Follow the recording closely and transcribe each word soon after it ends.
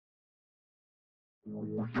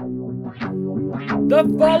The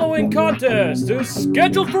following contest is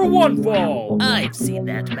scheduled for one fall. I've seen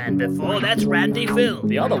that man before. That's Randy Phil.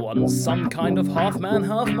 The other one's some kind of half man,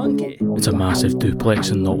 half monkey. It's a massive duplex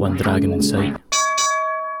and not one dragon in sight.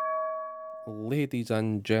 Ladies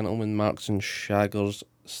and gentlemen, marks and shaggers,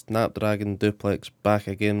 Snapdragon Duplex back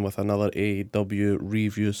again with another AEW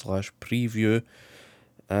review / preview,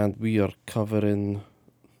 and we are covering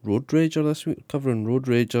Road Rager this week, and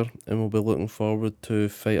we'll be looking forward to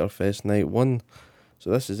Fyter Fest Night 1. So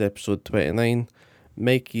this is episode 29.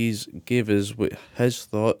 Mikey's gave us what his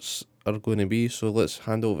thoughts are going to be, so let's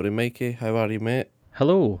hand over to Mikey. How are you, mate?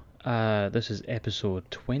 Hello, this is episode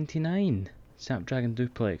 29, Snapdragon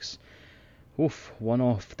Duplex. Oof, one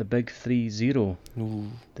off the big 3-0.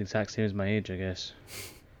 Ooh. The exact same as my age, I guess.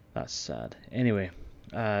 That's sad. Anyway,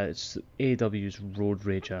 it's AEW's Road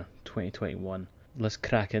Rager 2021. Let's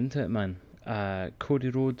crack into it, man. Cody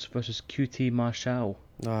Rhodes versus QT Marshall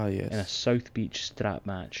Ah, in a yes. South Beach strap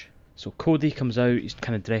match. So Cody comes out, he's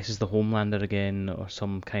kind of dresses the Homelander again, or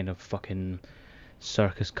some kind of fucking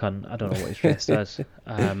circus cunt. I don't know what he's dressed as.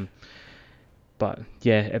 But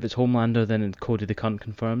yeah, if it's Homelander, then it's Cody the cunt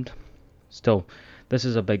confirmed. Still, this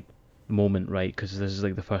is a big moment, right? Because this is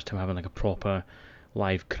like the first time having like a proper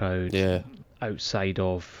live crowd Yeah. outside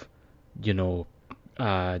of,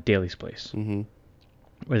 Daly's place,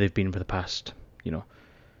 where they've been for the past,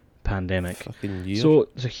 pandemic. Fucking year. So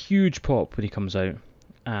there's a huge pop when he comes out,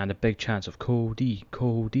 and a big chance of Cody.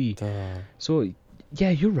 Ah. So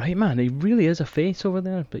yeah, you're right, man. He really is a face over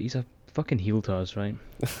there, but he's a fucking heel to us, right?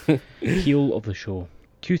 Heel of the show.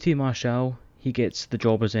 QT Marshall, he gets the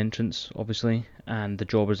Jobber's entrance, obviously, and the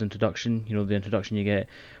Jobber's introduction. You know, the introduction you get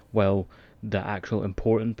while the actual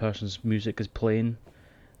important person's music is playing.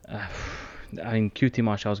 I mean, QT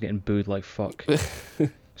Marshall's getting booed like fuck.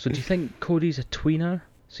 So do you think Cody's a tweener?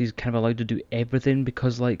 So he's kind of allowed to do everything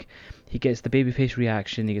because, like, he gets the babyface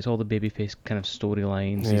reaction, he gets all the babyface kind of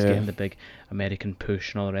storylines, he's Yeah. getting the big American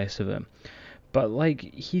push and all the rest of it. But, like,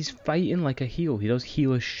 he's fighting like a heel. He does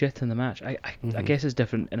heelish shit in the match. I guess it's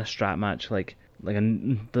different in a strap match, like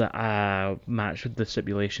a match with the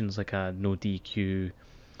stipulations, like a no DQ,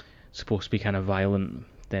 supposed to be kind of violent.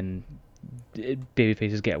 Then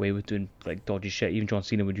babyfaces get away with doing like dodgy shit. Even John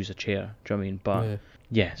Cena would use a chair. Do you know what I mean? But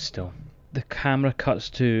yeah, still. The camera cuts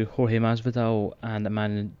to Jorge Masvidal and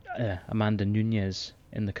Amanda Nunes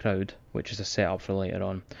in the crowd, which is a setup for later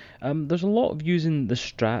on. There's a lot of using the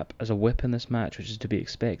strap as a whip in this match, which is to be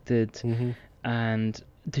expected. And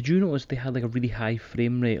did you notice they had like a really high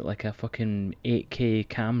frame rate, like a fucking 8K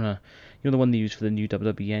camera? You know, the one they use for the new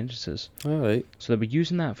WWE entrances. Alright. So they were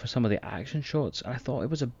using that for some of the action shots, and I thought it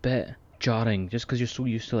was a bit jarring, just because you're so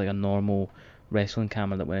used to like a normal wrestling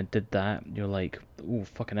camera that when it did that, you're like, oh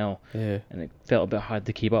fucking hell, Yeah. and it felt a bit hard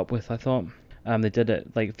to keep up with. I thought. They did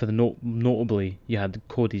it like for the notably, you had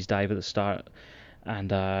Cody's dive at the start,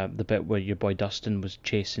 and the bit where your boy Dustin was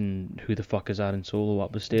chasing who the fuck is Aaron Solo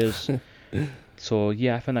up the stairs. So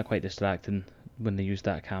yeah, I found that quite distracting when they used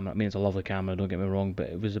that camera. I mean, it's a lovely camera, don't get me wrong, but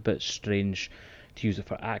it was a bit strange to use it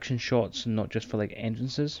for action shots and not just for like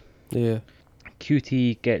entrances. Yeah.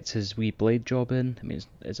 QT gets his wee blade job in. I mean,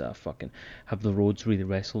 is that a fucking... Have the Rhodes really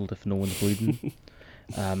wrestled if no one's bleeding?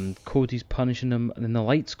 Cody's punishing him, and then the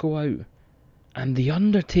lights go out, and The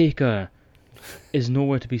Undertaker is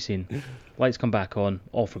nowhere to be seen. Lights come back on,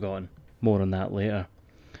 all forgotten. More on that later.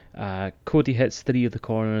 Cody hits 3 of the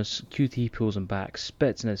corners. QT pulls him back,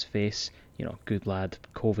 spits in his face. You know, good lad,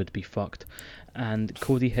 COVID be fucked. And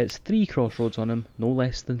Cody hits 3 crossroads on him, no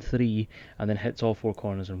less than 3, and then hits all 4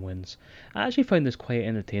 corners and wins. I actually found this quite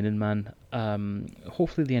entertaining, man.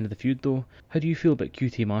 Hopefully the end of the feud, though. How do you feel about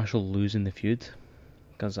QT Marshall losing the feud?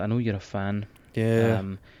 Because I know you're a fan. Yeah.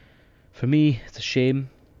 For me, it's a shame.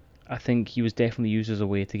 I think he was definitely used as a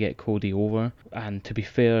way to get Cody over. And to be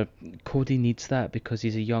fair, Cody needs that because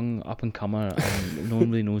he's a young up-and-comer and no one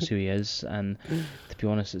really knows who he is. And to be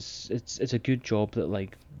honest, it's a good job that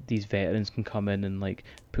like these veterans can come in and like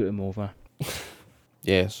put him over.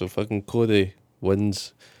 Yeah, so fucking Cody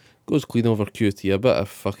wins. Goes clean over QT. A bit of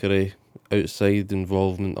fuckery, outside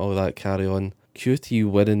involvement, all that carry on. QT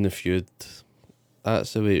winning the feud.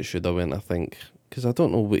 That's the way it should have went, I think. Because I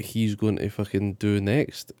don't know what he's going to fucking do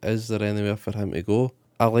next. Is there anywhere for him to go?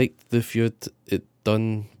 I liked the feud. It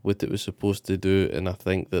done what it was supposed to do, and I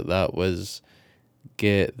think that was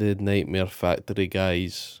get the Nightmare Factory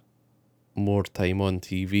guys more time on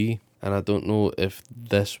TV. And I don't know if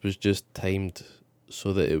this was just timed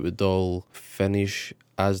so that it would all finish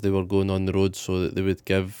as they were going on the road, so that they would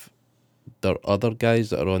give their other guys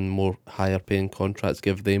that are on more higher paying contracts,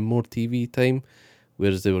 give them more TV time,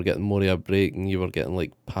 whereas they were getting more of a break, and you were getting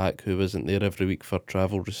like Pac, who wasn't there every week for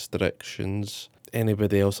travel restrictions.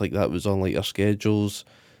 Anybody else like that was on like their schedules,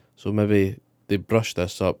 so maybe they brushed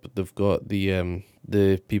this up. They've got the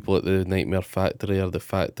people at the Nightmare Factory or the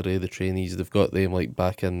factory, the trainees, they've got them like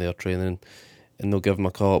back in there training, and they'll give them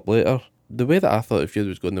a call up later. The way that I thought the feud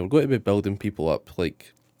was going, they were going to be building people up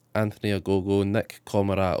like Anthony Ogogo, Nick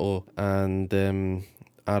Comoroto, and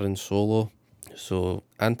Aaron Solo. So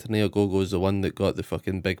Anthony Ogogo is the one that got the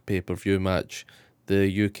fucking big pay-per-view match,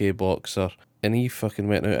 the UK boxer, and he fucking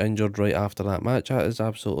went out injured right after that match. That is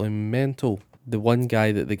absolutely mental. The one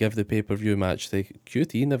guy that they give the pay-per-view match,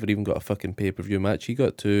 QT never even got a fucking pay-per-view match. He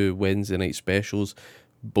got 2 Wednesday night specials.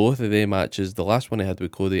 Both of their matches, the last one I had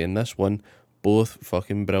with Cody and this one, both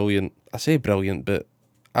fucking brilliant. I say brilliant, but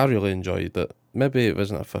I really enjoyed it. Maybe it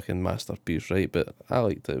wasn't a fucking masterpiece, right? But I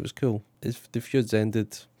liked it. It was cool. The feud's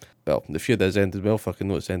ended. Well, the feud has ended. Well, fucking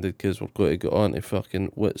know it's ended because we're going to get on to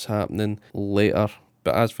fucking what's happening later.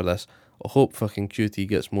 But as for this, I hope fucking QT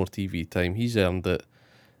gets more TV time. He's earned it.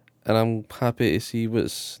 And I'm happy to see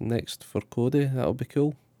what's next for Cody. That'll be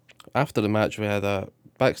cool. After the match, we had a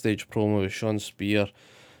backstage promo with Sean Spear,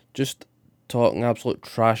 just talking absolute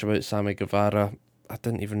trash about Sammy Guevara. I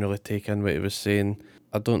didn't even really take in what he was saying.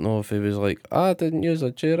 I don't know if he was like, I didn't use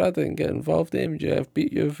a chair, I didn't get involved, MJF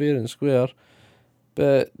beat you fair and square.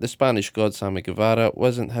 But the Spanish god Sammy Guevara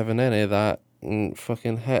wasn't having any of that and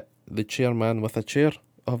fucking hit the chairman with a chair,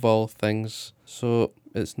 of all things. So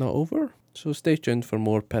it's not over. So stay tuned for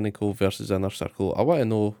more Pinnacle versus Inner Circle. I want to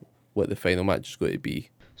know what the final match is going to be.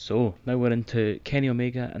 So now we're into Kenny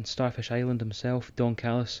Omega and Starfish Island himself, Don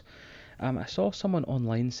Callis. I saw someone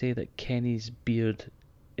online say that Kenny's beard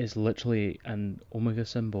is literally an Omega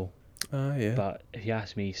symbol. Yeah. But if you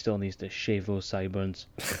ask me, he still needs to shave those sideburns.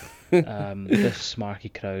 This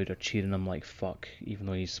smarky crowd are cheering him like fuck, even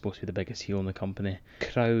though he's supposed to be the biggest heel in the company.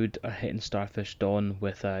 Crowd are hitting Starfish Don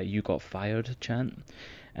with a "You got fired" chant,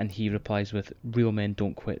 and he replies with "Real men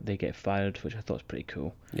don't quit, they get fired," which I thought was pretty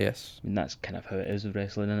cool. Yes. I mean, that's kind of how it is with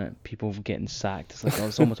wrestling, isn't it? People getting sacked. It's like,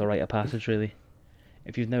 it's almost a rite of passage, really.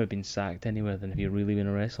 If you've never been sacked anywhere, then have you really been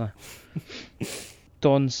a wrestler?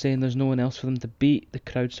 Don's saying there's no one else for them to beat. The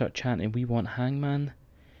crowd start chanting, "We want Hangman."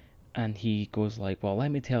 And he goes like, well,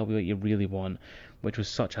 let me tell you what you really want, which was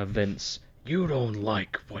such a Vince, you don't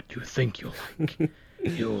like what you think you like.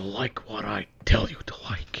 You like what I tell you to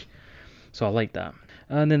like. So I like that.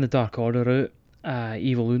 And then the Dark Order out.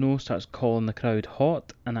 Evil Uno starts calling the crowd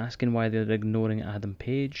hot and asking why they're ignoring Adam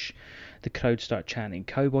Page. The crowd start chanting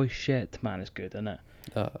cowboy shit. Man, it's good, isn't it?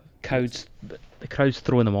 The crowd's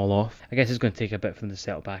throwing them all off. I guess it's going to take a bit for them to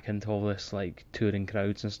settle back into all this like touring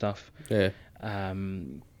crowds and stuff. Yeah.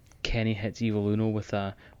 Kenny hits Evil Uno with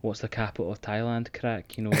a "What's the capital of Thailand?"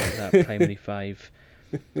 crack. You know, like that Primary 5.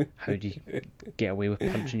 How do you get away with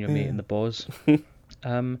punching your mate in the balls?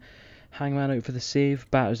 Hangman out for the save,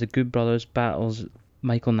 batters the Good Brothers, battles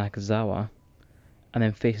Michael Nakazawa, and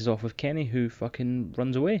then faces off with Kenny, who fucking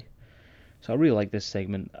runs away. So I really like this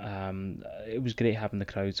segment. It was great having the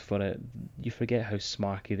crowds for it. You forget how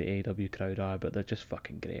smarky the AEW crowd are, but they're just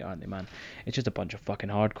fucking great, aren't they, man? It's just a bunch of fucking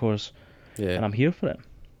hardcores, and I'm here for it.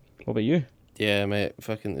 What about you? Yeah, mate,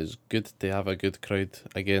 fucking it's good to have a good crowd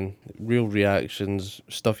again. Real reactions,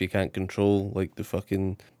 stuff you can't control, like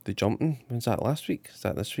the jumping. When's that, last week? Is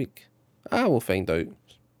that this week? We'll find out.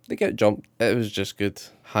 They get jumped. It was just good.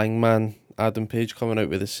 Hangman, Adam Page coming out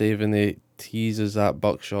with a save and he teases that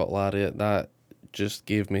buckshot lariat. That just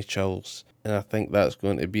gave me chills. And I think that's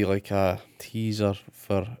going to be like a teaser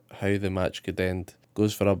for how the match could end.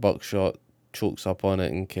 Goes for a buckshot, chokes up on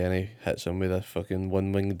it, and Kenny hits him with a fucking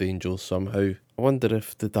one-winged angel somehow. I wonder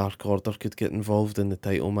if the Dark Order could get involved in the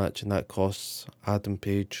title match and that costs Adam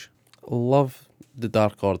Page. Love the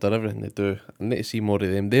Dark Order, everything they do. I need to see more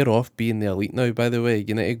of them. They're off being the Elite now, by the way.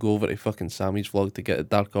 You need to go over to fucking Sammy's vlog to get the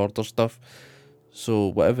Dark Order stuff. So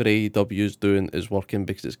whatever AEW is doing is working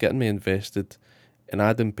because it's getting me invested. And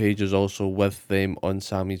Adam Page is also with them on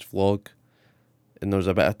Sammy's vlog. And there's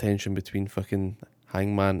a bit of tension between fucking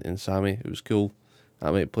Hangman and Sammy. It was cool.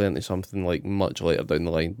 That might play into something like much later down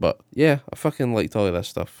the line. But yeah, I fucking liked all of this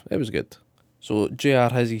stuff. It was good. So JR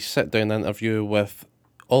has his sit down interview with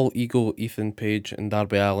All Ego, Ethan Page and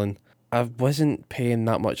Darby Allin. I wasn't paying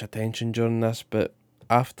that much attention during this, but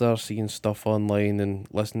after seeing stuff online and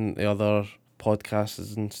listening to other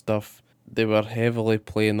podcasts and stuff, they were heavily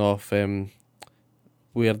playing off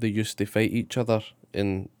where they used to fight each other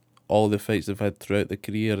in all the fights they've had throughout the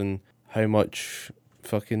career and how much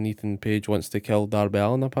fucking Ethan Page wants to kill Darby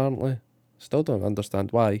Allin, apparently. Still don't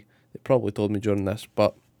understand why. They probably told me during this,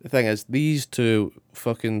 but the thing is, these two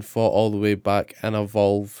fucking fought all the way back in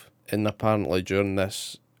Evolve And apparently during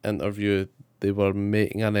this interview, they were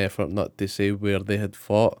making an effort not to say where they had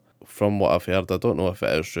fought. From what I've heard, I don't know if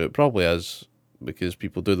it is true. It probably is, because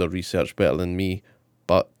people do their research better than me.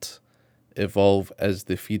 But Evolve is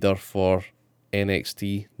the feeder for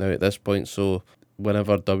NXT now at this point. So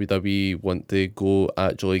whenever WWE want to go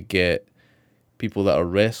actually get people that are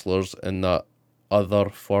wrestlers and not other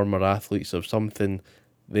former athletes of something,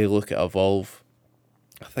 they look at Evolve.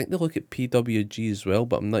 I think they look at PWG as well,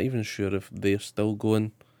 but I'm not even sure if they're still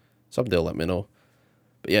going. Somebody will let me know.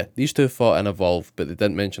 But yeah, these two fought in Evolve, but they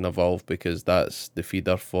didn't mention Evolve because that's the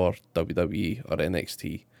feeder for WWE or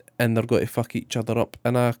NXT. And they're going to fuck each other up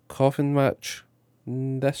in a coffin match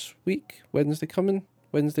this week, Wednesday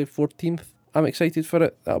 14th. I'm excited for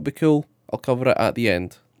it. That'll be cool. I'll cover it at the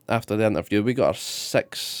end. After the interview, we got our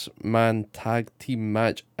 6-man tag team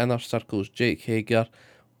match. Inner Circle's Jake Hager,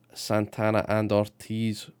 Santana and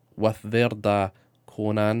Ortiz with their da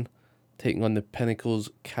Conan taking on the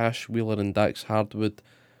Pinnacles, Cash Wheeler and Dax Hardwood,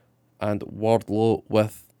 and Wardlow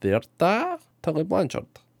with their da Tully Blanchard.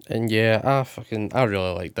 And yeah, I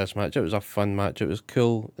really liked this match. It was a fun match. It was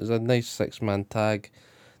cool. It was a nice 6-man tag.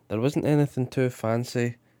 There wasn't anything too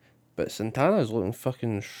fancy, but Santana's looking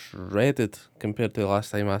fucking shredded compared to the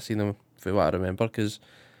last time I seen him, for what I remember, because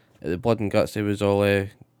at the Blood and Guts he was all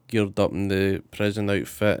geared up in the prison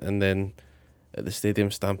outfit, and then at the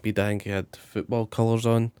Stadium Stampede I think he had football colours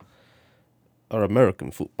on, or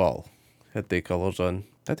American football had the colours on.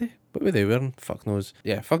 Did he? What were they wearing? Fuck knows.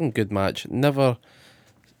 Yeah, fucking good match. Never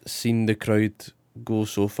seen the crowd go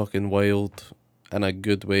so fucking wild in a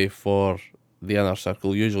good way for the Inner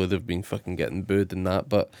Circle. Usually they've been fucking getting booed and that,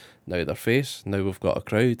 but now they're face. Now we've got a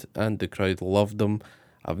crowd, and the crowd loved them.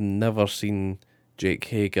 I've never seen Jake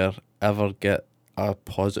Hager ever get a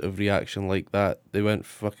positive reaction like that. They went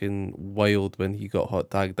fucking wild when he got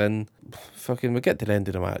hot tagged in. Fucking, we'll get to the end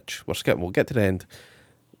of the match. We'll get to the end.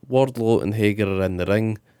 Wardlow and Hager are in the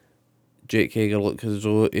ring. Jake Hager looked as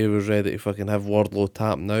though he was ready to fucking have Wardlow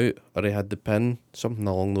tapping out, or he had the pin, something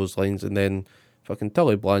along those lines, and then fucking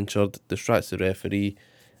Tully Blanchard distracts the referee,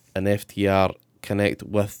 and FTR connect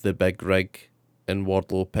with the big rig, and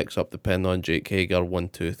Wardlow picks up the pin on Jake Hager. 1,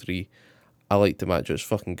 2, 3. I liked the match. It was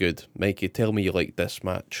fucking good. Mikey, tell me you liked this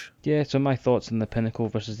match. Yeah, so my thoughts on the Pinnacle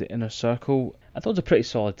versus the Inner Circle. I thought it was a pretty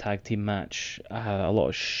solid tag team match. A lot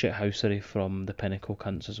of shithousery from the Pinnacle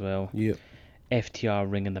cunts as well. Yep. FTR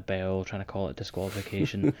ringing the bell, trying to call it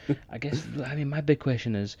disqualification. My big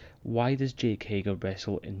question is, why does Jake Hager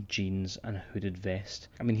wrestle in jeans and a hooded vest?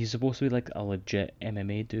 I mean, he's supposed to be like a legit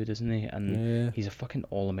MMA dude, isn't he? And he's a fucking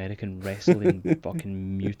all-American wrestling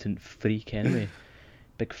fucking mutant freak anyway.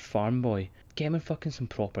 Big farm boy. Get him in fucking some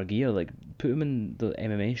proper gear. Like, put him in the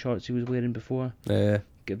MMA shorts he was wearing before. Yeah.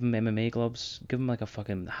 Give him MMA gloves. Give him like a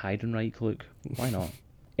fucking Heidenreich look. Why not?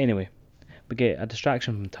 Anyway. We get a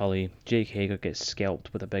distraction from Tully. Jake Hager gets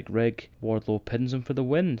scalped with a big rig. Wardlow pins him for the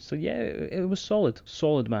win. So yeah, it was solid.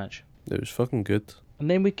 Solid match. It was fucking good.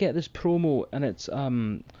 And then we get this promo, and it's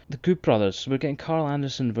the Good Brothers. So we're getting Carl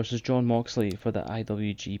Anderson versus John Moxley for the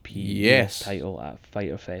IWGP title at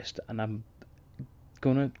Fyter Fest. And I'm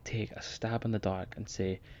gonna take a stab in the dark and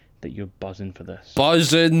say that you're buzzing for this.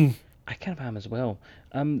 Buzzing! I kind of am as well.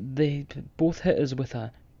 They both hit us with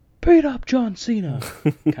a beat up John Cena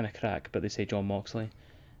kind of crack, but they say John Moxley.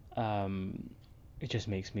 It just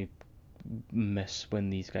makes me miss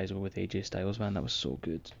when these guys were with AJ Styles, man. That was so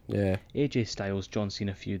good. Yeah. AJ Styles John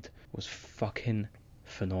Cena feud was fucking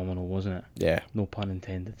phenomenal, wasn't it? Yeah. No pun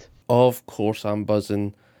intended. Of course I'm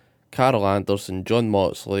buzzing. Carl Anderson, John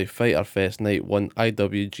Moxley, Fyter Fest Night 1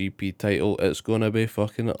 IWGP title. It's gonna be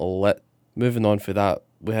fucking lit. Moving on for that,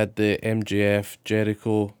 we had the MJF,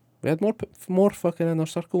 Jericho. We had more fucking Inner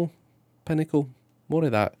Circle, Pinnacle, more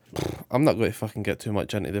of that. I'm not going to fucking get too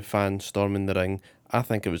much into the fans storming the ring. I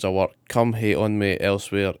think it was a work. Come hate on me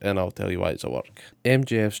elsewhere and I'll tell you why it's a work.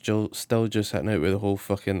 MJF's still just hitting out with the whole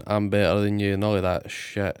fucking I'm better than you and all of that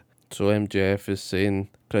shit. So MJF is saying,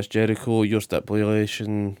 Chris Jericho, your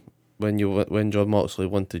stipulation when John Moxley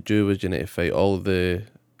wanted you was you need to fight all the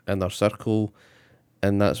Inner Circle,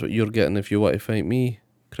 and that's what you're getting if you want to fight me.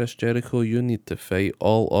 Chris Jericho, you need to fight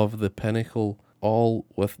all of the Pinnacle, all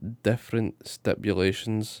with different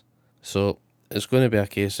stipulations. So it's going to be a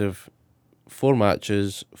case of 4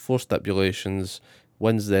 matches, 4 stipulations,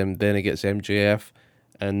 wins them, then it gets MJF,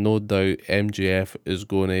 and no doubt MJF is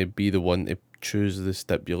going to be the one to choose the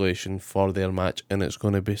stipulation for their match, and it's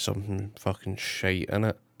going to be something fucking shite in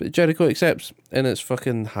it. But Jericho accepts, and it's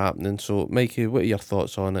fucking happening. So Mikey, what are your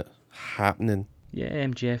thoughts on it happening? Yeah,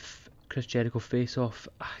 MJF Chris Jericho face off.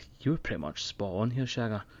 You were pretty much spot on here,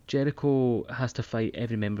 Shagger. Jericho has to fight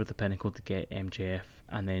every member of the Pinnacle to get MJF,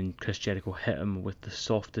 and then Chris Jericho hit him with the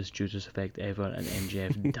softest Judas effect ever, and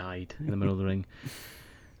MJF died in the middle of the ring.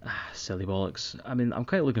 Silly bollocks. I mean, I'm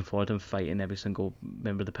quite looking forward to him fighting every single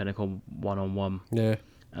member of the Pinnacle one-on-one. Yeah.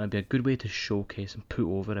 And it'd be a good way to showcase and put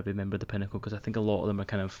over every member of the Pinnacle, because I think a lot of them are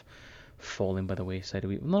kind of falling by the wayside.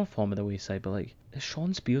 Well, not falling by the wayside, but like,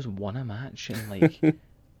 Sean Spears won a match and like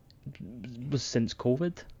was since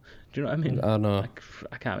COVID. Do you know what I mean? I know.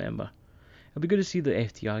 I can't remember. It'll be good to see the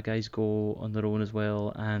FTR guys go on their own as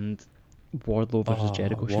well, and Wardlow versus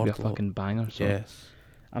Jericho should be a Wardlow. fucking banger. So Yes.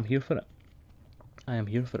 I'm here for it. I am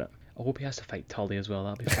here for it. I hope he has to fight Tully as well.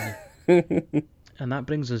 That'll be funny. And that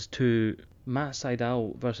brings us to Matt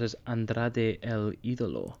Sydal versus Andrade El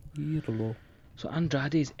Idolo. So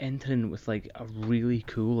Andrade's entering with like a really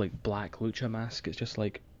cool like black lucha mask. It's just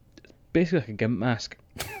like basically like a gimp mask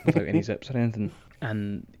without any zips or anything.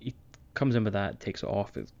 And he comes in with that, takes it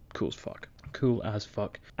off. It's cool as fuck. Cool as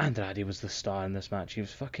fuck. Andrade was the star in this match. He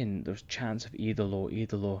was fucking. There was chants of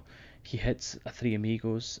Idolo. He hits a Three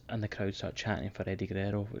Amigos and the crowd start chanting for Eddie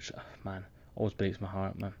Guerrero, which man always breaks my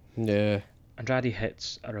heart, man. Yeah. Andrade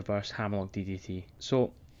hits a reverse hammerlock DDT.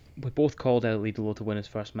 So we both called El Idolo to win his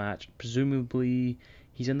first match. Presumably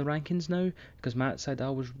he's in the rankings now because Matt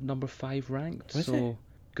Sydal was number 5 ranked. Was so he?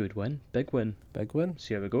 good win, big win. Big win.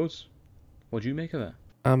 See how it goes. What do you make of it?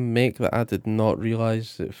 I make that I did not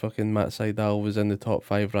realise that fucking Matt Sydal was in the top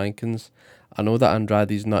 5 rankings. I know that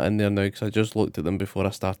Andrade's not in there now because I just looked at them before I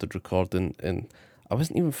started recording and I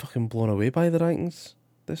wasn't even fucking blown away by the rankings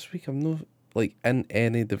this week. I'm no, like, in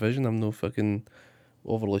any division, I'm no fucking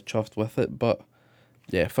overly chuffed with it. But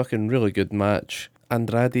yeah, fucking really good match.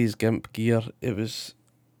 Andrade's gimp gear,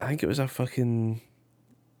 I think it was a fucking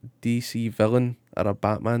DC villain or a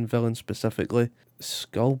Batman villain specifically.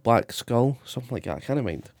 Black Skull, something like that, I can't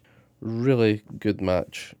mind. Really good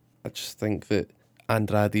match. I just think that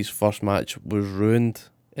Andrade's first match was ruined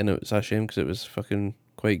and it was a shame because it was fucking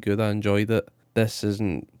quite good. I enjoyed it. This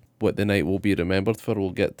isn't what the night will be remembered for.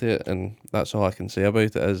 We'll get to it, and that's all I can say about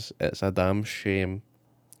it is it's a damn shame.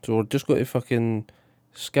 So we're just going to fucking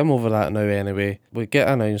skim over that now anyway. We get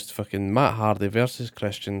announced fucking Matt Hardy versus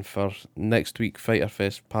Christian for next week Fyter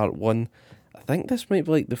Fest Part 1. I think this might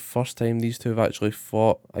be like the first time these two have actually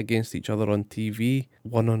fought against each other on TV,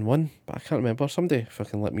 one-on-one, but I can't remember. Somebody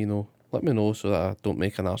fucking let me know. Let me know so that I don't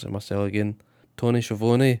make an arse of myself again. Tony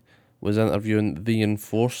Schiavone was interviewing the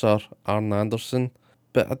Enforcer, Arn Anderson,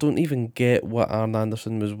 but I don't even get what Arn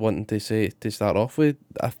Anderson was wanting to say to start off with.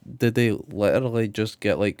 Did they literally just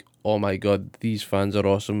get like, oh my god, these fans are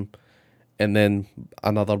awesome, and then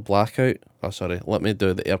another blackout? Oh, sorry, let me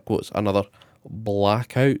do the air quotes. Another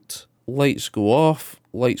blackout. Lights go off,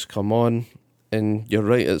 lights come on, and you're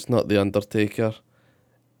right, it's not The Undertaker.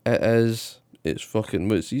 It's fucking,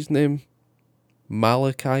 what's his name?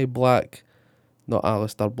 Malachi Black, not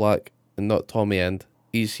Alistair Black, and not Tommy End.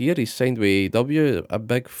 He's here, he's signed with AEW, a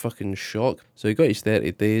big fucking shock. So he got his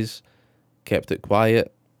 30 days, kept it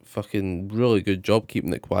quiet, fucking really good job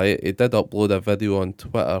keeping it quiet. He did upload a video on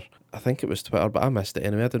Twitter, I think it was Twitter, but I missed it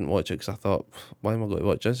anyway. I didn't watch it because I thought, why am I going to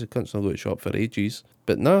watch this? The cunt's not going to shop for ages.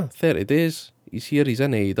 But nah, 30 days, he's here, he's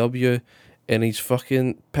in AEW, and he's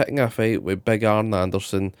fucking picking a fight with Big Arn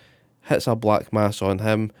Anderson, hits a black mass on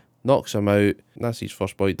him, knocks him out, and that's his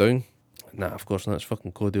first boy down. Nah, of course not, it's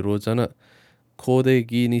fucking Cody Rhodes, innit? Cody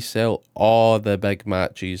Guinness sell all the big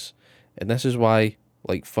matches, and this is why,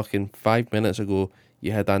 like fucking 5 minutes ago,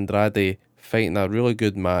 you had Andrade fighting a really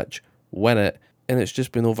good match, win it, and it's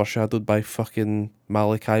just been overshadowed by fucking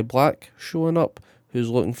Malachi Black showing up, who's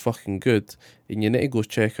looking fucking good. And you need to go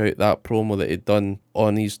check out that promo that he'd done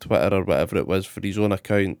on his Twitter or whatever it was for his own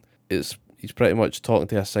account. He's pretty much talking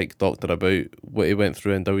to a psych doctor about what he went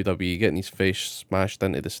through in WWE, getting his face smashed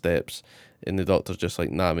into the steps, and the doctor's just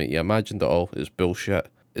like, nah mate, you imagined it all, it's bullshit.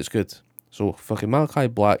 It's good. So fucking Malachi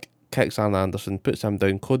Black kicks Arn Anderson, puts him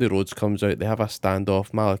down, Cody Rhodes comes out, they have a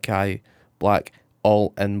standoff, Malachi Black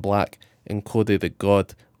all in black, and Cody the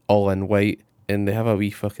God all in white, and they have a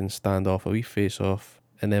wee fucking standoff, a wee face off,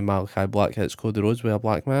 and then Malachi Black hits Cody Rhodes with a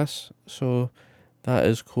black mass. So that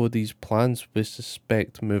is Cody's plans, we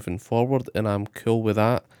suspect, moving forward, and I'm cool with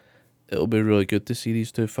that. It'll be really good to see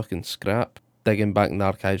these two fucking scrap. Digging back in the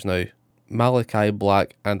archives now, Malachi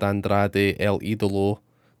Black and Andrade El Idolo,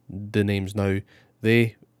 the names now,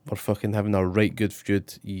 they were fucking having a right good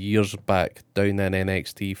feud years back down in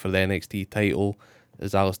NXT for the NXT title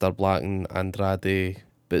as Alistair Black and Andrade.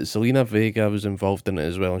 But Zelina Vega was involved in it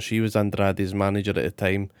as well, and she was Andrade's manager at the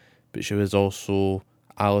time, but she was also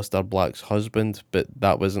Alistair Black's husband, but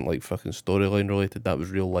that wasn't like fucking storyline related, that was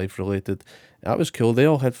real life related. That was cool, they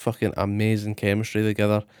all had fucking amazing chemistry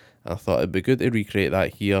together, and I thought it'd be good to recreate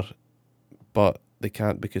that here, but they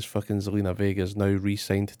can't because fucking Zelina Vega is now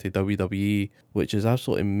re-signed to WWE, which is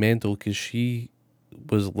absolutely mental because she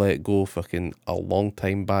was let go fucking a long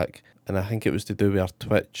time back, and I think it was to do with her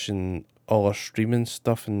Twitch and all her streaming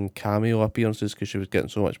stuff and cameo appearances because she was getting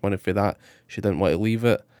so much money for that. She didn't want to leave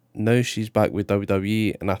it. Now she's back with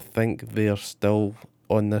WWE, and I think they're still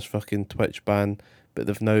on this fucking Twitch ban, but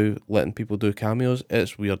they've now letting people do cameos.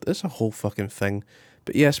 It's weird. It's a whole fucking thing.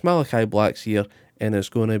 But yes, Malachi Black's here, and it's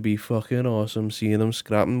going to be fucking awesome seeing him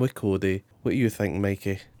scrapping with Cody. What do you think,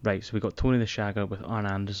 Mikey? Right, so we got Tony the Shagger with Arn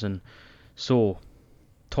Anderson. So,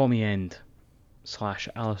 Tommy End /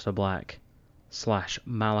 Aleister Black /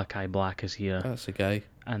 Malachi Black is here. That's the guy.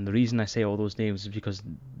 And the reason I say all those names is because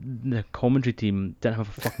the commentary team didn't have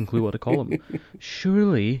a fucking clue what to call them.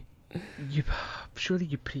 Surely you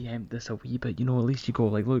preempt this a wee bit, at least you go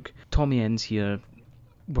like, look, Tommy End's here,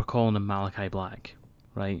 we're calling him Malachi Black,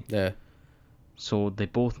 right? Yeah. So they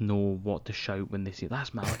both know what to shout when they say,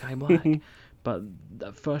 that's Malachi Black. But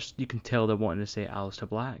at first you can tell they're wanting to say Aleister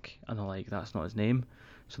Black, and they're like, that's not his name.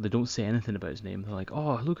 So they don't say anything about his name. They're like,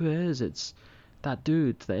 oh, look who it is, it's that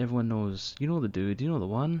dude that everyone knows. You know the dude, you know the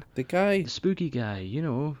one. The guy. The spooky guy,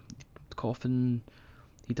 coffin,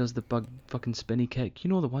 he does the bug fucking spinny kick. You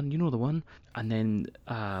know the one. And then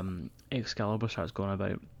Excalibur starts going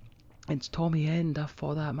about, it's Tommy End, I've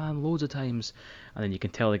fought that man loads of times. And then you can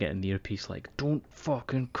tell they get in the earpiece like, don't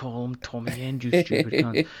fucking call him Tommy End, you stupid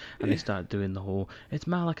cunt. And they start doing the whole, it's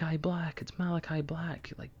Malachi Black.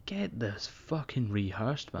 Like, get this fucking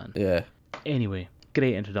rehearsed, man. Yeah. Anyway,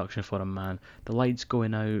 great introduction for him, man. The light's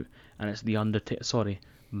going out, and it's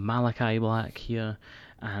Malachi Black here,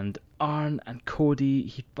 and Arn and Cody,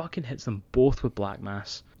 he fucking hits them both with Black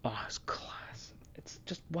Mass. Oh, it's class. It's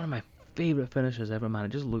just one of my favourite finishes ever, man.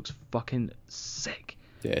 It just looks fucking sick.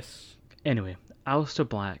 Yes. Anyway, Aleister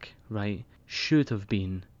Black, right, should have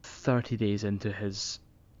been 30 days into his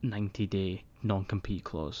 90-day non-compete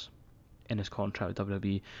clause in his contract with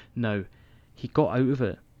WWE. Now, he got out of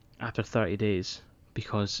it after 30 days,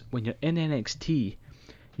 because when you're in NXT,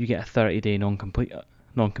 you get a 30-day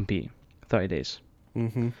non-compete, 30 days.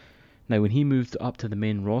 Mm-hmm. Now, when he moved up to the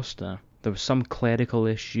main roster, there was some clerical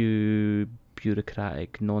issue,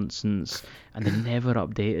 bureaucratic nonsense, and they never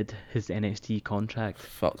updated his NXT contract.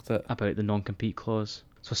 Fucked it. About the non-compete clause.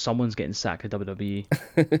 So someone's getting sacked at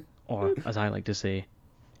WWE, or as I like to say,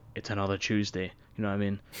 it's another Tuesday. You know what I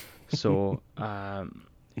mean? So,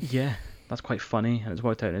 yeah. That's quite funny, and it's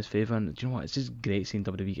worked out in his favour. And do you know what? It's just great seeing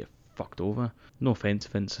WWE get fucked over. No offence,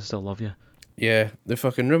 Vince, I still love you. Yeah, the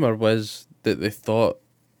fucking rumour was that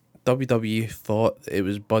WWE thought it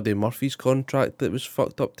was Buddy Murphy's contract that was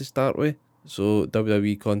fucked up to start with. So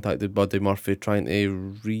WWE contacted Buddy Murphy trying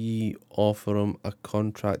to re-offer him a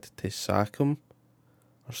contract to sack him,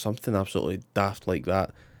 or something absolutely daft like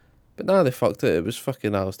that. But nah, they fucked it. It was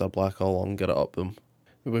fucking Aleister Black all along, get it up them.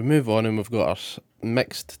 We move on, and we've got our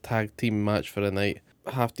mixed tag team match for the night.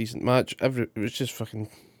 Half decent match. It was just fucking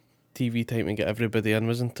TV time to get everybody in,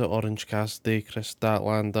 wasn't it? Orange Cassidy, Chris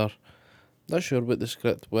Statlander. Not sure what the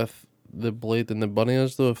script with the Blade and the Bunny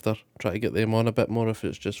is though, if they're trying to get them on a bit more, if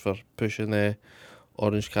it's just for pushing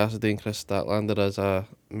Orange Cassidy and Chris Statlander as a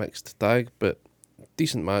mixed tag. But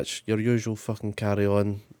decent match, your usual fucking carry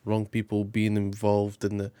on, wrong people being involved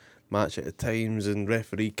in the match at the times, and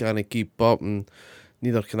referee can't keep up, and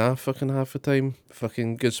neither can I fucking half the time.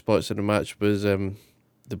 Fucking good spots in the match was the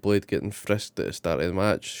Blade getting frisked at the start of the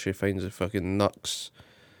match. She finds the fucking Nux.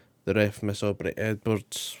 The ref, Miss Aubrey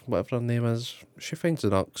Edwards, whatever her name is, she finds the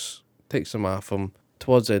Nux, takes him off him.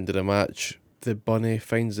 Towards the end of the match, the Bunny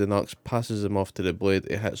finds the Nux, passes him off to the Blade,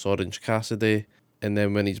 he hits Orange Cassidy, and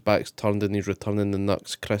then when his back's turned and he's returning the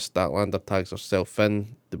Nux, Chris Statlander tags herself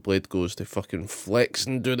in. The Blade goes to fucking flex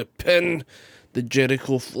and do the pin, the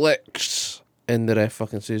Jericho flex. And the ref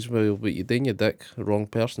fucking says, well, what you doing, you dick? The wrong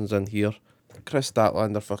person's in here. Chris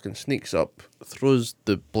Statlander fucking sneaks up, throws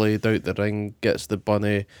the Blade out the ring, gets the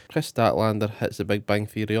Bunny. Chris Statlander hits the Big Bang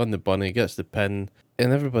Theory on the Bunny, gets the pin.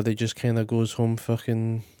 And everybody just kind of goes home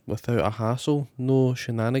fucking without a hassle. No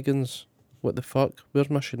shenanigans. What the fuck?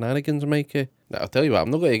 Where's my shenanigans, Mikey? Now, I'll tell you what,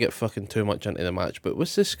 I'm not going to get fucking too much into the match, but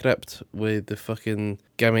what's the script with the fucking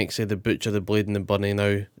gimmicks of the Butcher, the Blade and the Bunny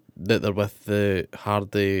now? That they're with the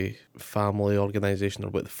Hardy family organisation, or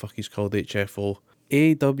what the fuck he's called, HFO.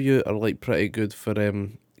 AEW are like pretty good for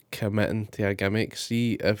committing to a gimmick.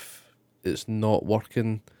 See if it's not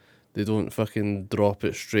working, they don't fucking drop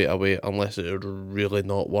it straight away unless it's really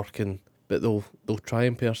not working. But they'll try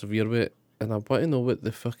and persevere with it. And I want to know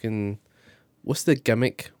what's the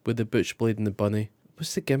gimmick with the Butch Blade and the Bunny?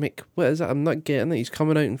 What's the gimmick? What is it? I'm not getting it. He's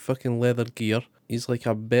coming out in fucking leather gear. He's like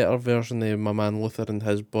a better version of my man Luther and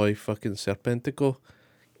his boy fucking Serpentico.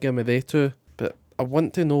 Give me they two. But I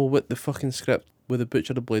want to know what the fucking script with the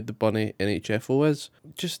Butcher, the Blade, the Bunny, NHFO is.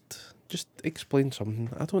 Just explain something.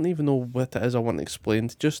 I don't even know what it is I want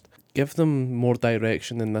explained. Just give them more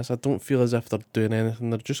direction than this. I don't feel as if they're doing anything.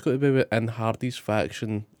 They're just going to be in Hardy's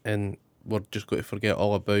faction and we're just going to forget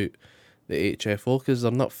all about the HFO because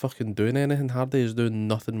they're not fucking doing anything. Hardy is doing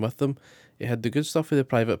nothing with them. He had the good stuff with the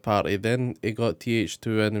private party, then he got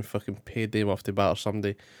TH2 in and fucking paid them off to batter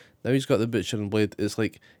somebody. Now he's got the Butcher and Blade. It's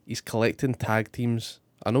like he's collecting tag teams.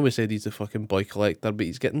 I know we said he's the fucking boy collector, but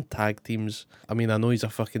he's getting tag teams. I mean, I know he's a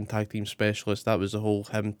fucking tag team specialist. That was the whole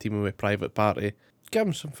him teaming with private party. Get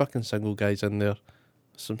him some fucking single guys in there.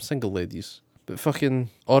 Some single ladies. But fucking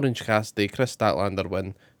Orange Cassidy, Chris Statlander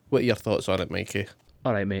win. What are your thoughts on it, Mikey?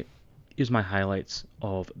 Alright, mate. Here's my highlights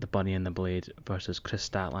of the Bunny and the Blade versus Chris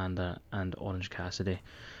Statlander and Orange Cassidy.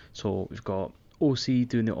 So we've got OC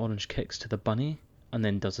doing the orange kicks to the Bunny and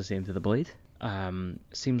then does the same to the Blade.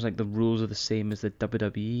 Seems like the rules are the same as the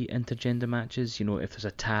WWE intergender matches. You know, if there's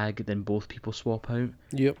a tag, then both people swap out.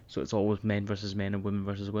 Yep. So it's always men versus men and women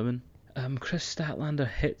versus women. Chris Statlander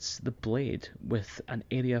hits the Blade with an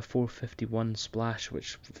Area 451 splash,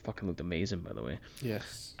 which fucking looked amazing, by the way.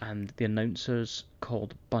 Yes. And the announcers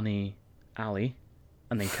called Bunny Ali,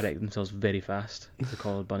 and then correct themselves very fast to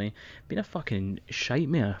call it Bunny. Been a fucking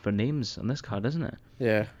shitmare for names on this card, isn't it?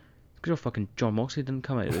 Yeah. Because your fucking John Moxley didn't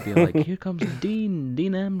come out, it would be like, here comes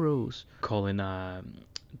Dean Ambrose. Calling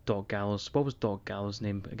Doc Gallows. What was Doc Gallows'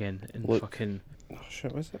 name again? Fucking. Oh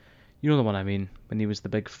shit, was it? You know the one I mean, when he was the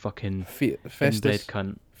big fucking inbred Festus.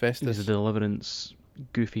 cunt. Festus. He's a Deliverance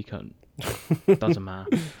goofy cunt. Doesn't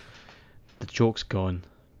matter. The joke's gone.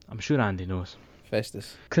 I'm sure Andy knows.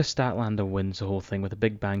 Festus. Chris Statlander wins the whole thing with a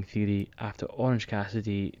Big Bang Theory after Orange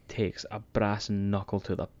Cassidy takes a brass knuckle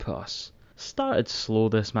to the puss. Started slow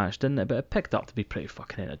this match, didn't it? But it picked up to be pretty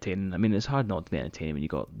fucking entertaining. I mean, it's hard not to be entertaining when you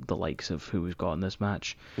got the likes of who we've got in this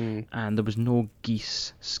match. And there was no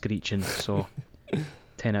geese screeching, so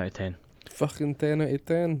 10 out of 10. Fucking 10 out of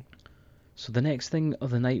 10. So the next thing of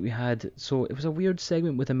the night we had, so it was a weird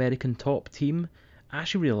segment with American Top Team. I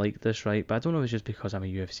actually really liked this, right? But I don't know if it's just because I'm a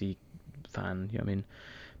UFC fan, you know what I mean?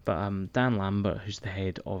 But Dan Lambert, who's the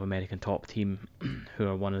head of American Top Team, who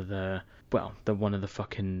are one of the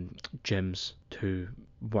fucking gyms to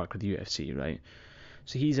work with the UFC, right?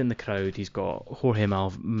 So he's in the crowd, he's got Jorge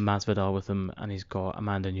Masvidal with him, and he's got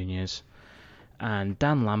Amanda Nunes. And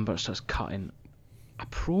Dan Lambert starts cutting a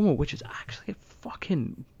promo, which is actually a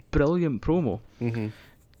fucking brilliant promo. Mm-hmm.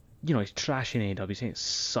 You know, he's trashing AEW, saying it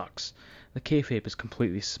sucks. The kayfabe is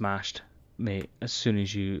completely smashed, mate, as soon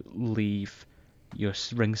as you leave your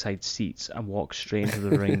ringside seats and walk straight into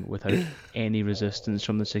the ring without any resistance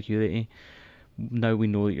from the security. Now we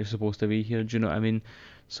know that you're supposed to be here, do you know what I mean?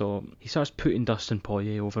 So he starts putting Dustin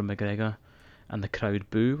Poirier over McGregor, and the crowd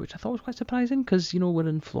boo, which I thought was quite surprising, because, you know, we're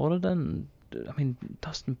in Florida, and, I mean,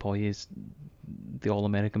 Dustin Poirier's the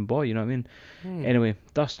all-American boy, you know what I mean? Anyway,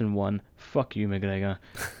 Dustin won. Fuck you, McGregor.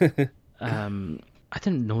 I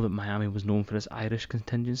didn't know that Miami was known for its Irish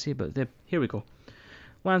contingency, but here we go.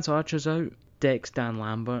 Lance Archer's out, decks Dan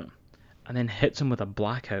Lambert, and then hits him with a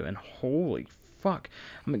blackout, and holy fuck.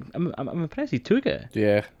 I'm impressed he took it.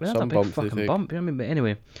 Yeah, Well, some that's a bump big to fucking take. bump, you know what I mean? But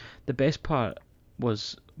anyway, the best part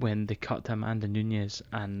was when they cut to Amanda Nunes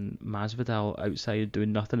and Masvidal outside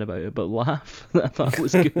doing nothing about it but laugh. I thought it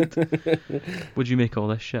was good. What'd you make all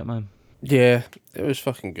this shit, man? Yeah, it was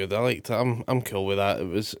fucking good. I liked it. I'm cool with that.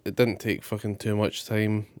 It didn't take fucking too much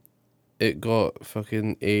time. It got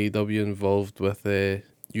fucking AEW involved with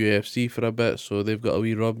UFC for a bit, so they've got a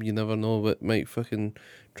wee rub. You never know what might fucking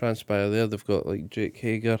transpire there. They've got like Jake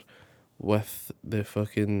Hager with the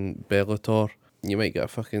fucking Bellator. You might get a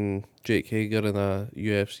fucking Jake Hager and a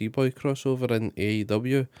UFC boy crossover in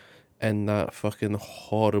AEW in that fucking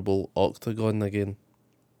horrible octagon again.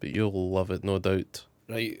 But you'll love it, no doubt.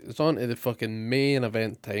 Right, it's on to the fucking main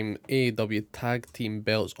event time. AEW tag team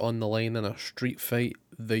belts on the line in a street fight.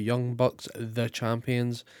 The Young Bucks, the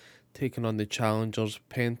champions, taking on the challengers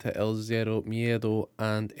Penta El Zero Miedo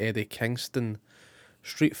and Eddie Kingston.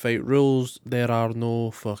 Street fight rules, there are no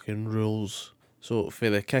fucking rules. So for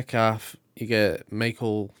the kick-off, you get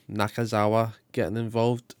Michael Nakazawa getting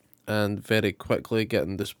involved and very quickly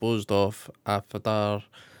getting disposed of after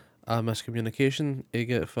a miscommunication.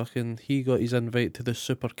 He got his invite to the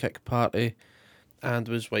super kick party and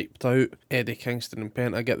was wiped out. Eddie Kingston and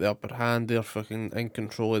Penta get the upper hand. They're fucking in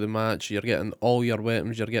control of the match. You're getting all your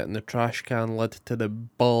weapons. You're getting the trash can lid to the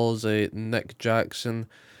balls of Nick Jackson.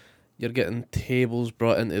 You're getting tables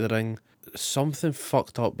brought into the ring. Something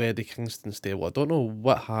fucked up with Eddie Kingston's table. I don't know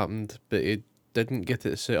what happened, but he didn't get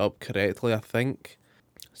it set up correctly, I think.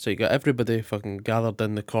 So you got everybody fucking gathered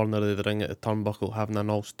in the corner of the ring at the turnbuckle having an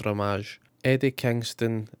all-star match. Eddie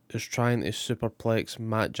Kingston is trying to superplex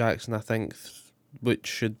Matt Jackson, I think, which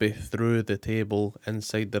should be through the table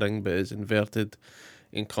inside the ring, but is inverted.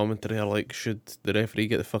 In commentary are like, should the referee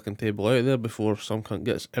get the fucking table out of there before some cunt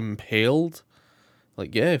gets impaled?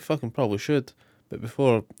 Like, yeah, fucking probably should. But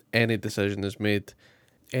before any decision is made,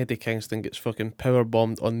 Eddie Kingston gets fucking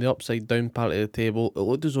powerbombed on the upside down part of the table. It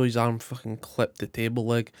looked as though his arm fucking clipped the table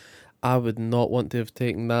leg. I would not want to have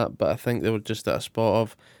taken that, but I think they were just at a spot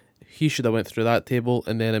of, he should have went through that table,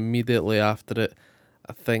 and then immediately after it,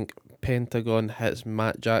 I think Pentagon hits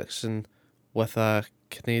Matt Jackson with a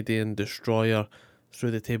Canadian destroyer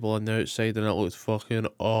through the table on the outside, and it looked fucking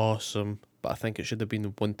awesome. But I think it should have been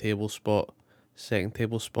one table spot, second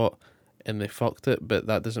table spot, and they fucked it, but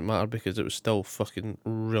that doesn't matter because it was still fucking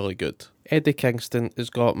really good. Eddie Kingston has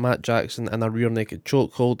got Matt Jackson in a rear naked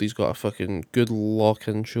chokehold. He's got a fucking good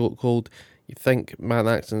lock-in chokehold. You think Matt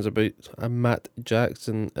Jackson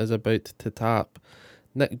is about to tap.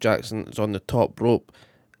 Nick Jackson is on the top rope,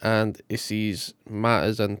 and he sees Matt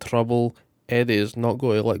is in trouble. Eddie is not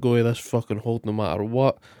going to let go of this fucking hold no matter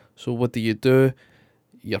what. So what do?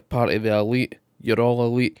 You're part of the elite. You're all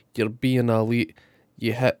elite. You're being elite.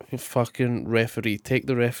 You hit fucking referee. Take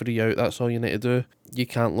the referee out. That's all you need to do. You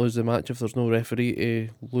can't lose the match if there's no referee to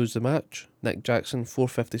lose the match. Nick Jackson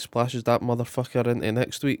 450 splashes that motherfucker into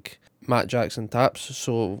next week. Matt Jackson taps.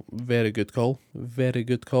 So very good call. Very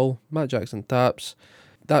good call. Matt Jackson taps.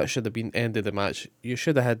 That should have been end of the match. You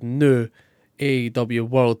should have had new AEW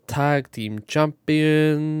World Tag Team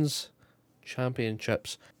Championships.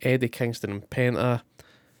 Eddie Kingston and Penta.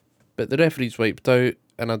 But the referee's wiped out.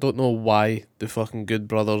 And I don't know why the fucking Good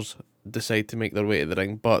Brothers decide to make their way to the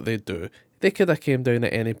ring, but they do. They could have came down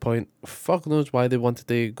at any point. Fuck knows why they wanted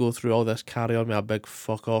to go through all this carry on with a big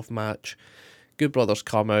fuck off match. Good Brothers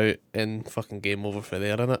come out and fucking game over for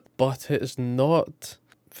there, innit? But it's not.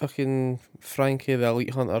 Fucking Frankie the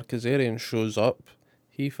Elite Hunter Kazarian shows up.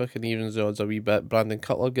 He fucking evens the odds a wee bit. Brandon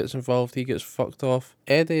Cutler gets involved. He gets fucked off.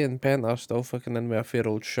 Eddie and Penta are still fucking in with a fair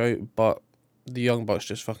old shout, but the Young Bucks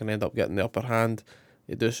just fucking end up getting the upper hand.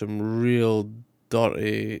 They do some real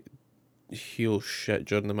dirty heel shit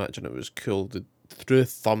during the match, and it was cool. They threw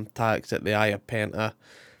thumbtacks at the eye of Penta.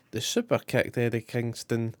 They super kicked Eddie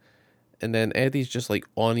Kingston, and then Eddie's just like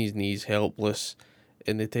on his knees, helpless,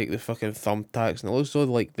 and they take the fucking thumbtacks, and it looks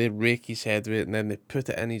like they rake his head with it, and then they put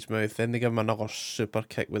it in his mouth. Then they give him another super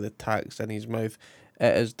kick with the tacks in his mouth.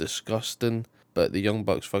 It is disgusting, but the Young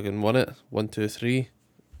Bucks fucking won it. 1, 2, 3.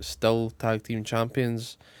 Still tag team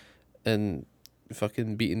champions, and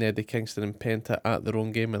fucking beating Eddie Kingston and Penta at their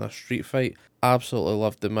own game in a street fight. Absolutely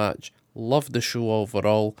loved the match. Loved the show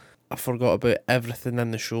overall. I forgot about everything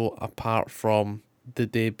in the show apart from the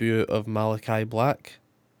debut of Malachi Black.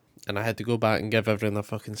 And I had to go back and give everyone a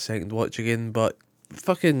fucking second watch again. But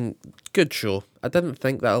fucking good show. I didn't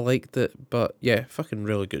think that I liked it, but yeah, fucking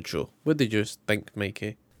really good show. What did you think,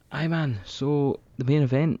 Mikey? Aye man, so the main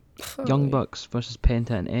event, Young Bucks versus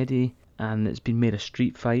Penta and Eddie, and it's been made a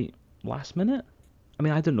street fight last minute. I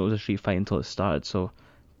mean, I didn't know it was a street fight until it started, so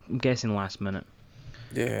I'm guessing last minute.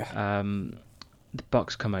 Yeah. The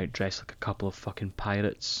Bucks come out dressed like a couple of fucking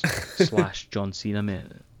pirates slash John Cena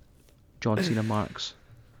marks.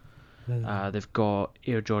 They've got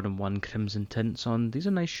Air Jordan 1 Crimson tints on. These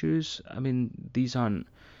are nice shoes. I mean, these aren't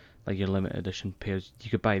like your limited edition pairs. You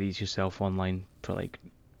could buy these yourself online for like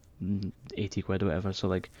 80 quid or whatever, so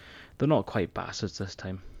like they're not quite bastards this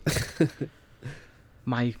time.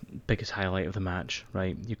 My biggest highlight of the match,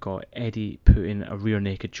 right? You've got Eddie putting a rear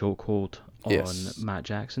naked chokehold on Matt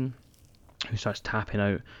Jackson, who starts tapping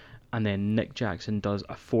out, and then Nick Jackson does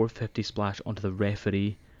a 450 splash onto the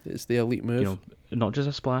referee. It's the elite move. You know, not just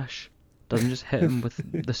a splash. Doesn't just hit him with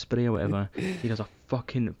the spray or whatever. He does a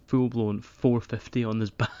fucking full blown 450 on his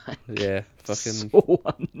back. Yeah, fucking so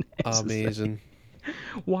unnecessary. amazing.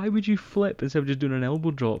 Why would you flip instead of just doing an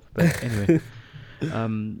elbow drop? But anyway,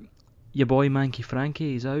 your boy Manky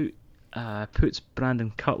Frankie is out. Puts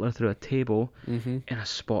Brandon Cutler through a table in a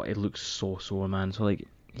spot. It looks so sore, man. So like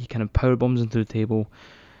he kind of power bombs into the table,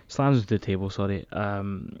 slams into the table. Sorry,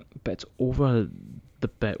 but it's over the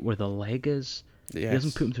bit where the leg is. Yes. He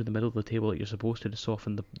doesn't put him through the middle of the table like you're supposed to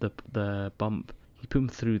soften the bump. He put him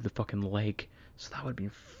through the fucking leg, so that would have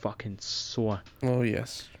been fucking sore. Oh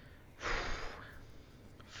yes.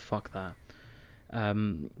 Fuck that.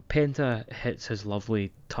 Penta hits his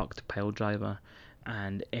lovely tucked pile driver,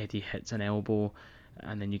 and Eddie hits an elbow,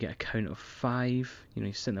 and then you get a count of 5. You know,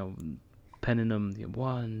 he's sitting there pinning him.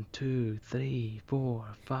 1, 2, 3, 4,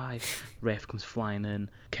 5. Ref comes flying in,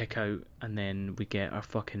 kick out, and then we get our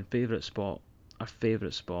fucking favourite spot.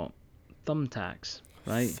 Thumbtacks,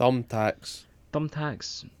 right?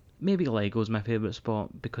 Thumbtacks. Maybe Lego's my favourite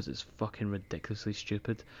spot because it's fucking ridiculously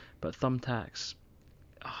stupid. But thumbtacks,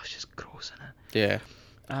 it's just gross, isn't it? Yeah.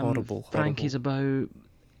 Horrible. Frankie's about...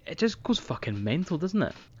 It just goes fucking mental, doesn't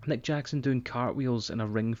it? Nick Jackson doing cartwheels in a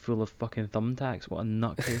ring full of fucking thumbtacks. What a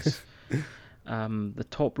nutcase. The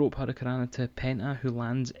top rope hurricanrana to Penta, who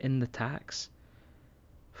lands in the tacks.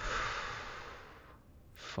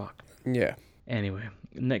 Fuck. Yeah. Anyway,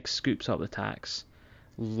 Nick scoops up the tacks,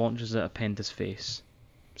 launches it at Penta's face.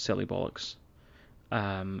 Silly bollocks.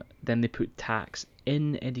 Then they put tacks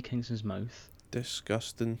in Eddie Kingston's mouth.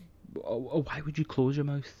 Disgusting. Why would you close your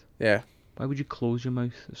mouth? Yeah. Why would you close your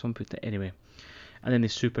mouth if someone put it? Anyway. And then they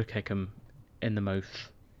super kick him in the mouth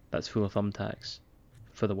that's full of thumbtacks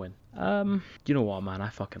for the win. You know what, man?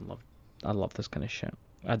 I love this kind of shit.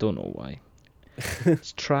 I don't know why.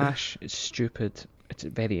 It's trash. It's stupid. It's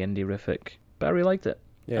very indie-rific. But I really liked it.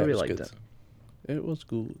 Yeah, I really liked good. it. It was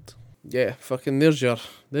good. Yeah, fucking there's your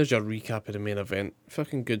recap of the main event.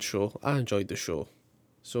 Fucking good show. I enjoyed the show.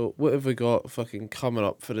 So what have we got fucking coming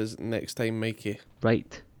up for us next time, Mikey?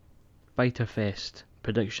 Right. Fighter Fest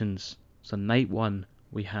predictions. So night 1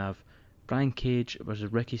 we have Brian Cage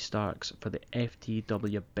versus Ricky Starks for the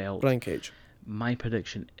FTW belt. Brian Cage. My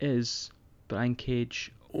prediction is Brian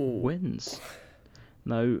Cage wins.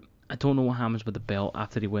 Now, I don't know what happens with the belt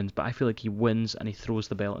after he wins, but I feel like he wins and he throws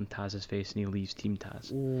the belt in Taz's face and he leaves Team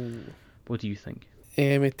Taz. Ooh. What do you think?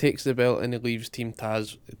 He takes the belt and he leaves Team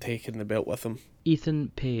Taz taking the belt with him.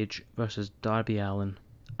 Ethan Page versus Darby Allin.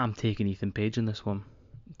 I'm taking Ethan Page in this one.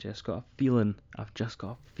 I've just got a feeling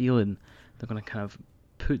they're going to kind of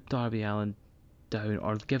put Darby Allin down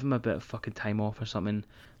or give him a bit of fucking time off or something,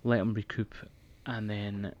 let him recoup, and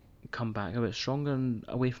then come back a bit stronger and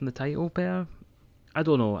away from the title better. I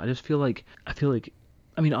don't know. I feel like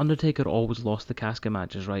Undertaker always lost the casket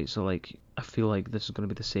matches, right? So like I feel like this is going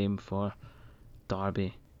to be the same for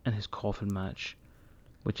Darby in his coffin match,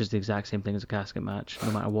 which is the exact same thing as a casket match.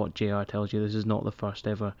 No matter what JR tells you, this is not the first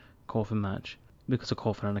ever coffin match, because a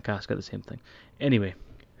coffin and a casket are the same thing. Anyway,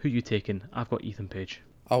 who you taking? I've got Ethan Page.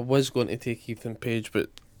 I was going to take Ethan Page, but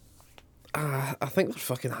I think they're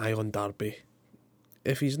fucking high on Darby.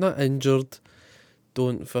 If he's not injured,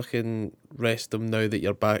 don't fucking rest him now that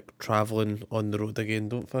you're back travelling on the road again.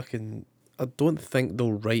 I don't think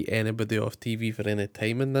they'll write anybody off TV for any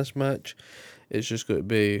time in this match. It's just going to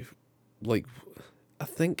be, like, I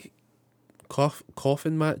think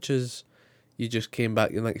coffin matches, you just came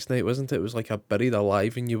back the next night, wasn't it? It was like a buried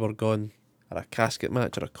alive and you were gone. Or a casket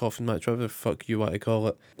match or a coffin match, whatever the fuck you want to call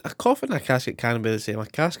it. A coffin and a casket can be the same. A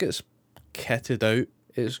casket's kitted out.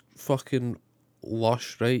 It's fucking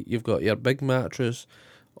lush, right? You've got your big mattress,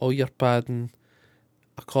 all your padding.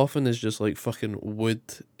 A coffin is just like fucking wood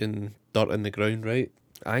and dirt in the ground, right?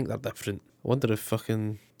 I think they're different. I wonder if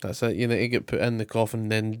fucking that's it. You need to get put in the coffin,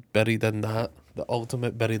 then buried in that. The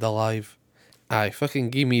ultimate buried alive. Aye, fucking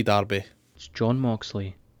give me Darby. It's Jon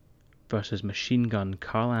Moxley versus Machine Gun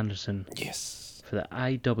Carl Anderson. Yes. For the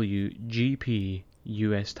IWGP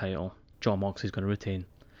US title. Jon Moxley's going to retain.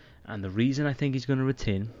 And the reason I think he's going to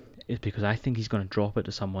retain is because I think he's going to drop it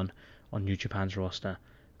to someone on New Japan's roster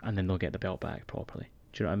and then they'll get the belt back properly.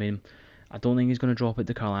 Do you know what I mean? I don't think he's going to drop it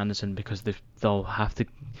to Carl Anderson because they'll have to...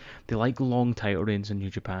 They like long title reigns in New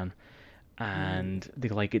Japan and they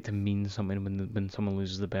like it to mean something when someone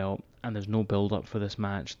loses the belt, and there's no build up for this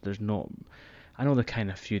match. There's not... I know they're kind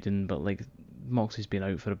of feuding, but like Moxley's been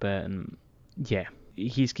out for a bit, and yeah,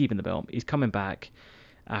 he's keeping the belt. He's coming back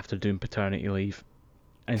after doing paternity leave,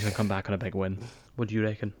 and he's gonna come back on a big win. What do you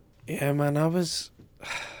reckon? Yeah, man, I was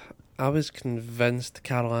convinced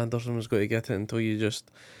Carl Anderson was going to get it until you just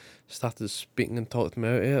started speaking and talked me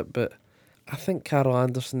out of it. But I think Carl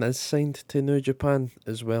Anderson is signed to New Japan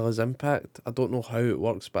as well as Impact. I don't know how it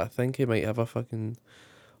works, but I think he might have a fucking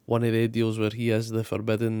one of the deals where he is the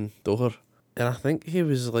forbidden door. And I think he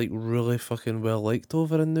was like really fucking well liked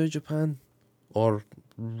over in New Japan, or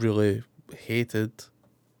really hated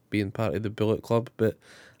being part of the Bullet Club, but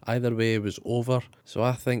either way it was over. So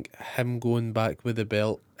I think him going back with the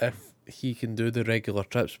belt, if he can do the regular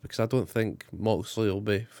trips, because I don't think Moxley will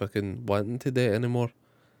be fucking wanting to do it anymore.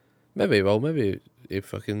 Maybe he will, maybe he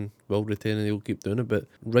fucking will retain and he'll keep doing it, but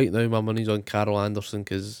right now my money's on Carl Anderson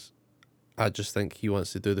because I just think he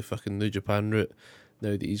wants to do the fucking New Japan route.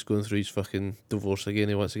 Now that he's going through his fucking divorce again,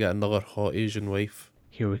 he wants to get another hot Asian wife.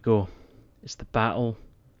 Here we go. It's the battle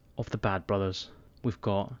of the Bad Brothers. We've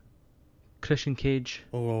got Christian Cage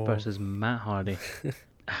versus Matt Hardy.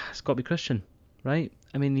 it's got to be Christian, right?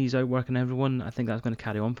 I mean, he's outworking everyone. I think that's going to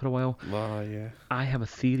carry on for a while. Yeah. I have a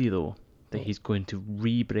theory, though, that he's going to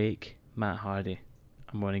re-break Matt Hardy.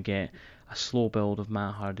 I'm going to get a slow build of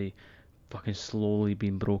Matt Hardy fucking slowly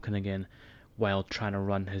being broken again while trying to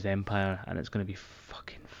run his empire, and it's going to be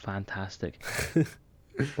fucking fantastic.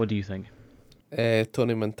 What do you think?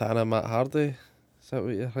 Tony Montana, Matt Hardy. Is that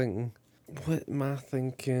what you're thinking? What am I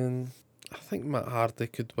thinking? I think Matt Hardy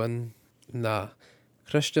could win. Nah.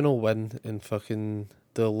 Christian will win, and fucking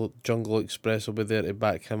the Jungle Express will be there to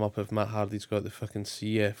back him up if Matt Hardy's got the fucking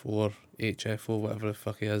CFO or HFO, whatever the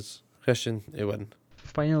fuck he is. Christian, he win.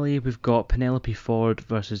 Finally, we've got Penelope Ford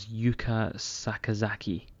versus Yuka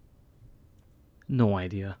Sakazaki. No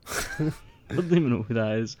idea. I don't even know who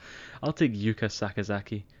that is. I'll take Yuka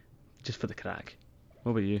Sakazaki, just for the crack.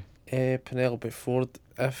 What about you? Penelope Ford,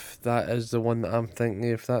 if that is the one that I'm thinking,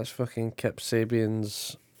 if that's fucking Kip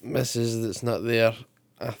Sabian's missus that's not there,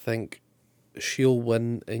 I think she'll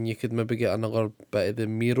win, and you could maybe get another bit of the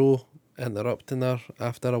Miro interrupting her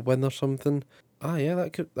after a win or something. Yeah,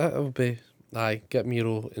 that would be. Aye, get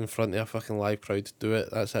Miro in front of a fucking live crowd to do it.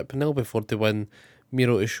 That's it. Penelope Ford to win,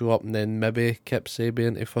 Miro to show up, and then maybe Kip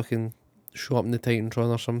Sabian to fucking show up in the Titantron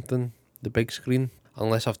or something, the big screen.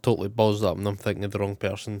 Unless I've totally buzzed up and I'm thinking of the wrong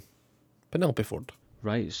person. Penelope Ford.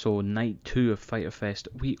 Right, so night 2 of Fyter Fest.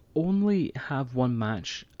 We only have one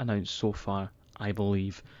match announced so far, I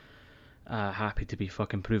believe. Happy to be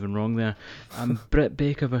fucking proven wrong there. Britt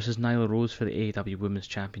Baker versus Nyla Rose for the AEW Women's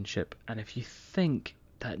Championship. And if you think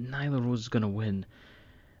that Nyla Rose is going to win,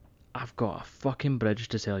 I've got a fucking bridge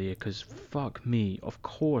to tell you, because fuck me, of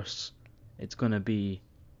course it's going to be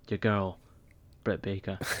your girl, Britt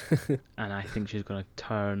Baker. And I think she's going to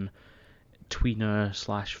turn tweener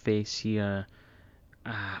 / face here.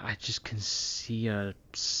 I just can see her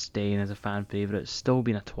staying as a fan favourite, still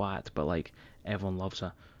being a twat, but like everyone loves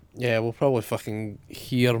her. Yeah, we'll probably fucking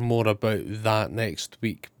hear more about that next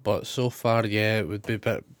week, but so far, yeah, it would be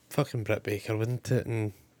fucking Britt Baker, wouldn't it?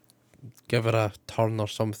 And give her a turn or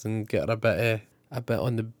something, get her a bit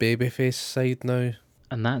on the babyface side now.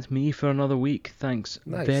 And that's me for another week. Thanks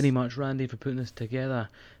Nice. very much, Randy, for putting this together.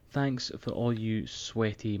 Thanks for all you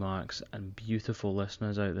sweaty marks and beautiful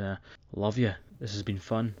listeners out there. Love you. This has been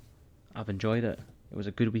fun. I've enjoyed it. It was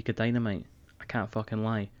a good week of Dynamite. I can't fucking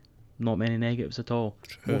lie. Not many negatives at all.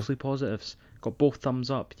 True. Mostly positives. Got both thumbs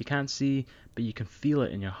up. You can't see, but you can feel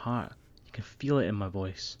it in your heart. You can feel it in my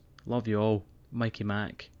voice. Love you all. Mikey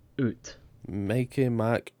Mac. Out. Mikey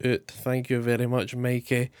Mac out. Thank you very much,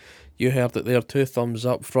 Mikey. You heard it there. 2 thumbs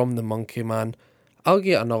up from the Monkey Man. I'll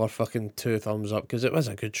get another fucking 2 thumbs up because it was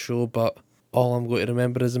a good show, but all I'm going to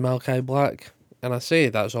remember is the Malachi Black. And I say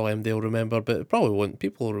that's all MD will remember, but it probably won't.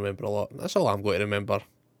 People will remember a lot. That's all I'm going to remember.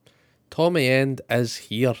 Tommy End is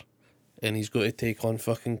here, and he's going to take on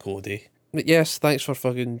fucking Cody. But yes, thanks for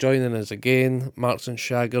fucking joining us again, Marks and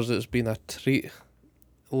Shaggers. It's been a treat.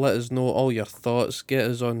 Let us know all your thoughts. Get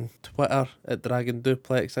us on Twitter at Dragon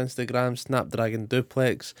Duplex, Instagram Snapdragon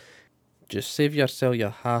Duplex. Just save yourself your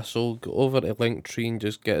hassle. Go over to Linktree and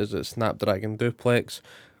just get us at Snapdragon Duplex.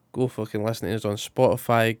 Go fucking listen to us on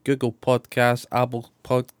Spotify, Google Podcasts, Apple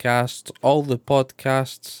Podcasts, all the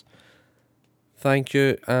podcasts. Thank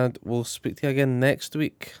you, and we'll speak to you again next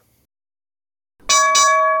week.